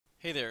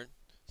Hey there.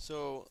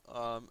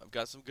 I've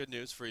got some good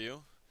news for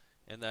you,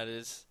 and that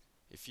is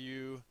if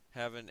you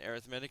have an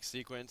arithmetic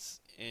sequence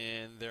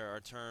and there are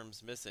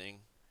terms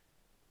missing,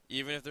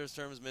 even if there's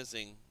terms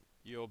missing,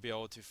 you'll be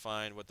able to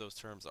find what those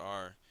terms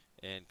are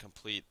and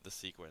complete the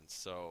sequence.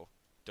 So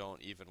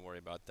don't even worry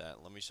about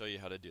that. Let me show you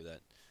how to do that.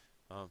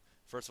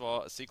 First of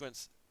all, a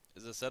sequence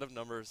is a set of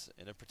numbers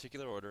in a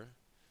particular order.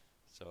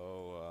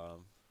 So,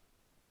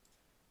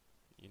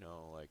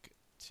 like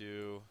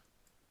 2,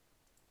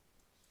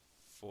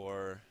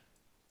 4,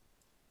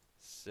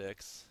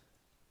 6,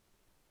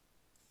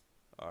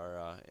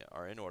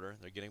 are in order.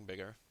 They're getting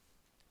bigger.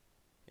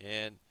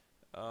 And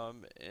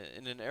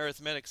in an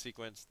arithmetic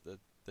sequence,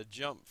 the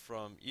jump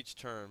from each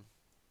term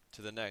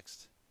to the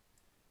next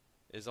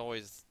is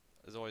always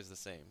the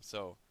same.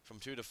 So from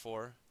 2 to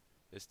 4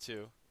 is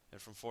 2,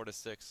 and from 4 to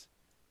 6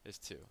 is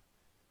 2.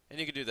 And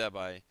you can do that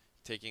by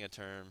taking a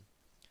term,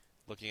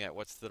 looking at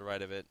what's to the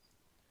right of it.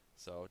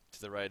 So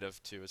to the right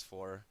of 2 is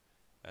 4,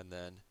 and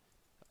then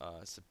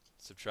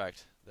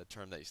subtract the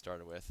term that you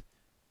started with.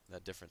 And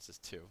that difference is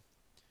 2.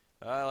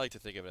 I like to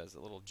think of it as a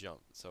little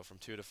jump. So from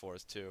 2 to 4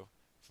 is 2,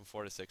 from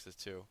 4 to 6 is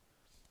 2,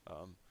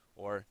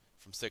 or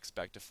from 6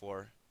 back to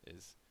 4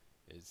 is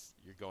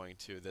you're going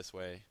to this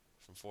way.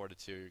 From 4 to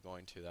 2, you're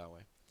going to that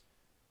way.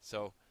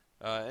 So,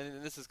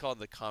 and this is called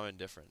the common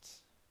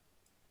difference.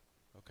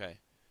 Okay.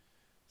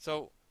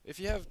 So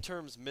if you have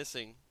terms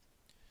missing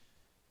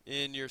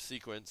in your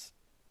sequence,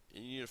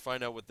 and you need to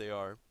find out what they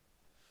are.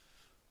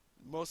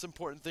 The most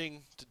important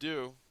thing to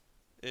do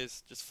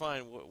is just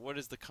find what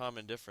is the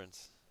common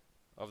difference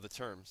of the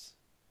terms,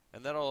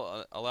 and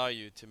that'll allow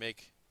you to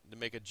make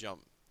a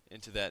jump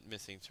into that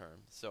missing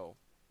term. So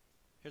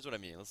here's what I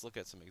mean. Let's look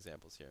at some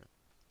examples here.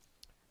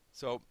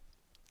 So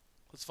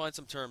let's find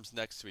some terms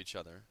next to each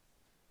other.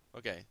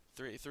 Okay,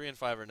 3 and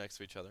 5 are next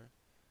to each other.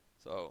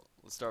 So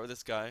let's start with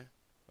this guy.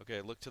 Okay,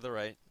 look to the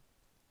right.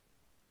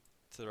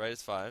 To the right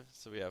is 5.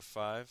 So we have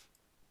 5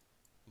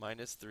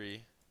 minus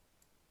 3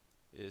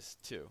 is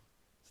 2.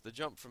 So the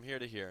jump from here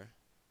to here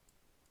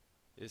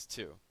is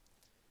 2.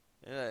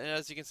 And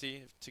as you can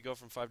see, to go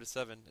from 5 to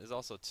 7 is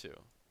also 2.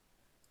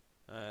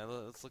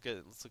 Let's look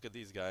at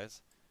these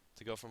guys.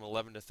 To go from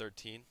 11 to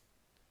 13,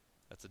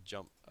 that's a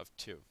jump of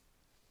 2.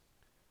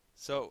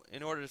 So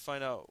in order to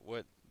find out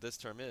what this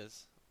term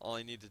is, all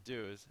I need to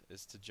do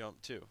is to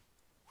jump 2.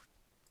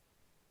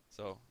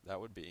 So that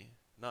would be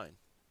 9.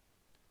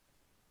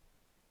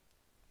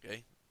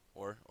 Okay,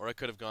 or I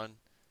could have gone.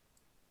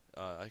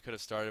 I could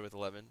have started with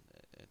 11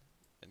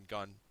 and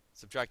gone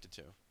subtracted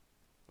 2.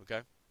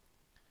 Okay.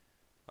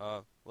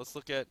 Let's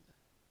look at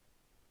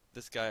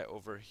this guy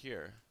over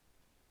here.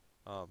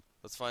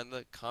 Let's find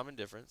the common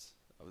difference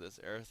of this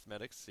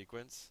arithmetic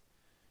sequence.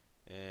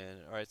 And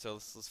alright, so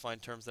let's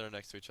find terms that are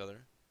next to each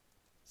other.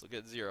 Let's look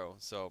at 0.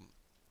 So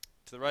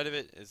to the right of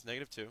it is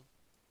negative 2.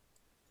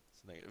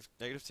 So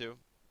negative 2.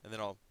 And then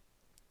I'll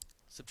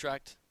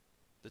subtract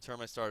the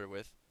term I started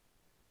with.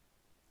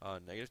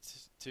 Negative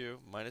 2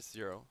 minus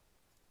 0.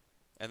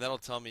 And that'll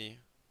tell me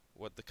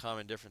what the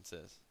common difference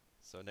is.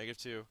 So negative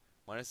 2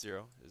 minus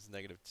 0 is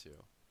negative 2.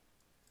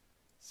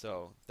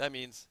 So that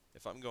means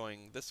if I'm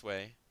going this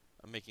way,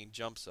 I'm making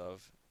jumps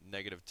of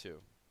negative 2.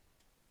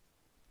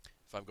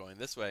 If I'm going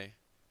this way,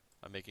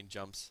 I'm making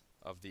jumps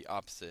of the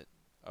opposite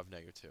of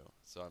negative 2.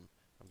 So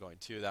I'm going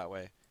 2 that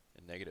way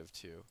and negative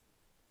 2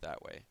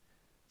 that way.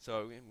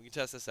 So we can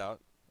test this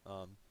out.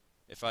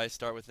 If I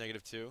start with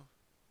negative 2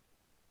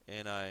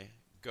 and I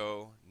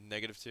go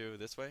negative 2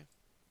 this way,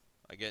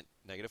 I get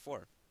negative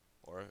 4.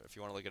 Or if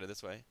you want to look at it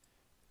this way,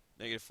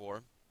 negative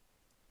 4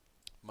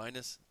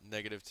 minus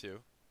negative 2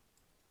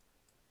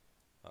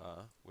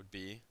 would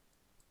be,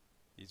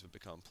 these would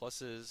become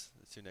pluses,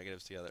 the two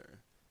negatives together.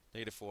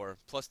 Negative 4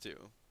 plus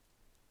 2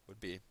 would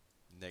be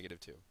negative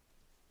 2.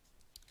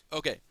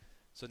 Okay,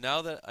 so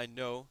now that I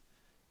know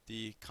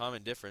the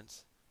common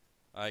difference,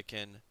 I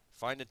can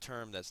find a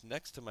term that's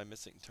next to my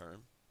missing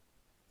term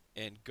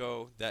and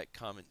go that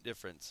common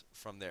difference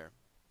from there.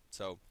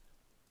 So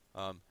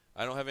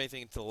I don't have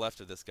anything to the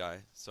left of this guy,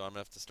 so I'm going to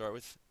have to start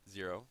with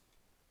 0.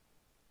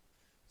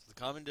 So the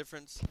common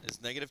difference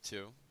is negative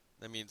 2.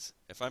 That means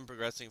if I'm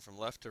progressing from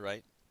left to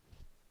right,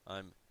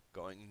 I'm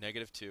going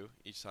negative 2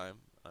 each time.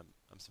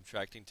 I'm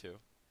subtracting 2.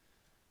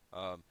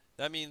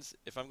 That means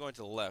if I'm going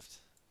to the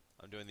left,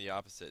 I'm doing the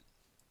opposite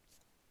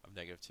of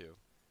negative 2.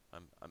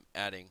 I'm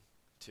adding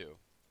 2.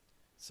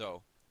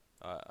 So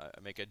I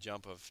make a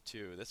jump of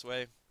 2 this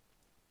way,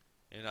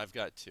 and I've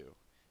got 2.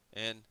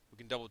 And we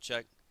can double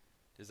check.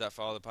 Does that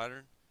follow the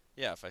pattern?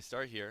 Yeah, if I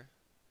start here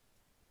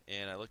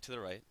and I look to the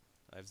right,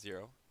 I have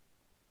 0.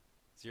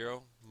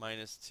 0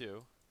 minus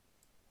 2.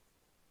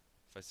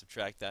 If I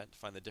subtract that to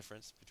find the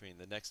difference between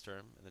the next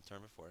term and the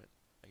term before it,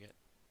 I get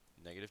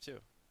negative 2.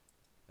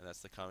 And that's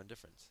the common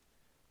difference.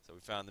 So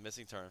we found the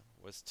missing term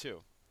was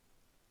 2.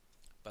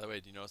 By the way,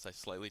 do you notice I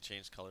slightly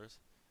changed colors?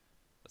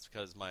 That's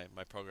because my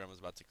program was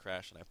about to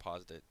crash and I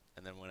paused it.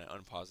 And then when I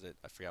unpaused it,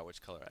 I forgot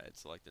which color I had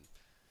selected.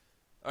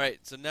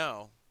 Alright, so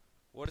now,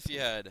 what if you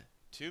had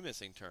two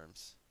missing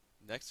terms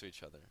next to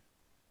each other?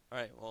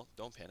 Alright, well,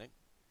 don't panic.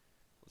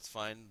 let's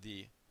find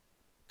the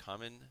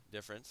common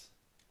difference.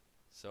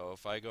 So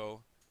if I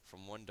go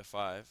from 1 to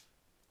 5,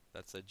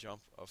 that's a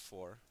jump of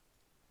 4.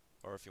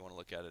 Or if you want to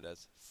look at it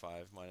as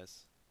 5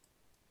 minus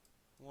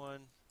 1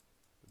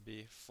 would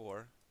be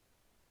 4.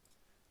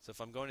 So if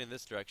I'm going in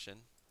this direction,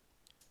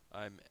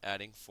 I'm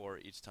adding 4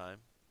 each time.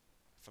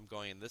 If I'm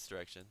going in this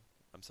direction,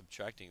 I'm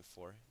subtracting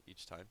 4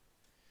 each time.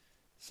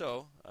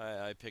 So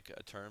I pick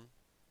a term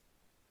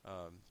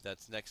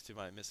that's next to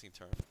my missing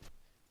term.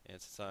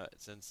 And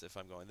since if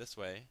I'm going this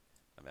way,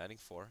 I'm adding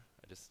 4,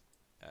 I just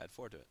add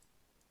 4 to it.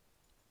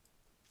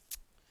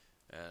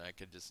 And I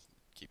could just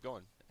keep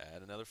going,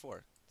 add another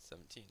 4,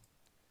 17.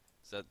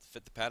 Does that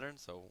fit the pattern?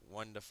 So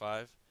 1 to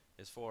 5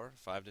 is 4,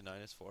 5 to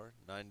 9 is 4,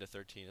 9 to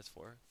 13 is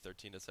 4,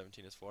 13 to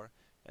 17 is 4,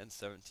 and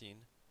 17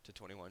 to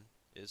 21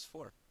 is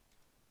 4.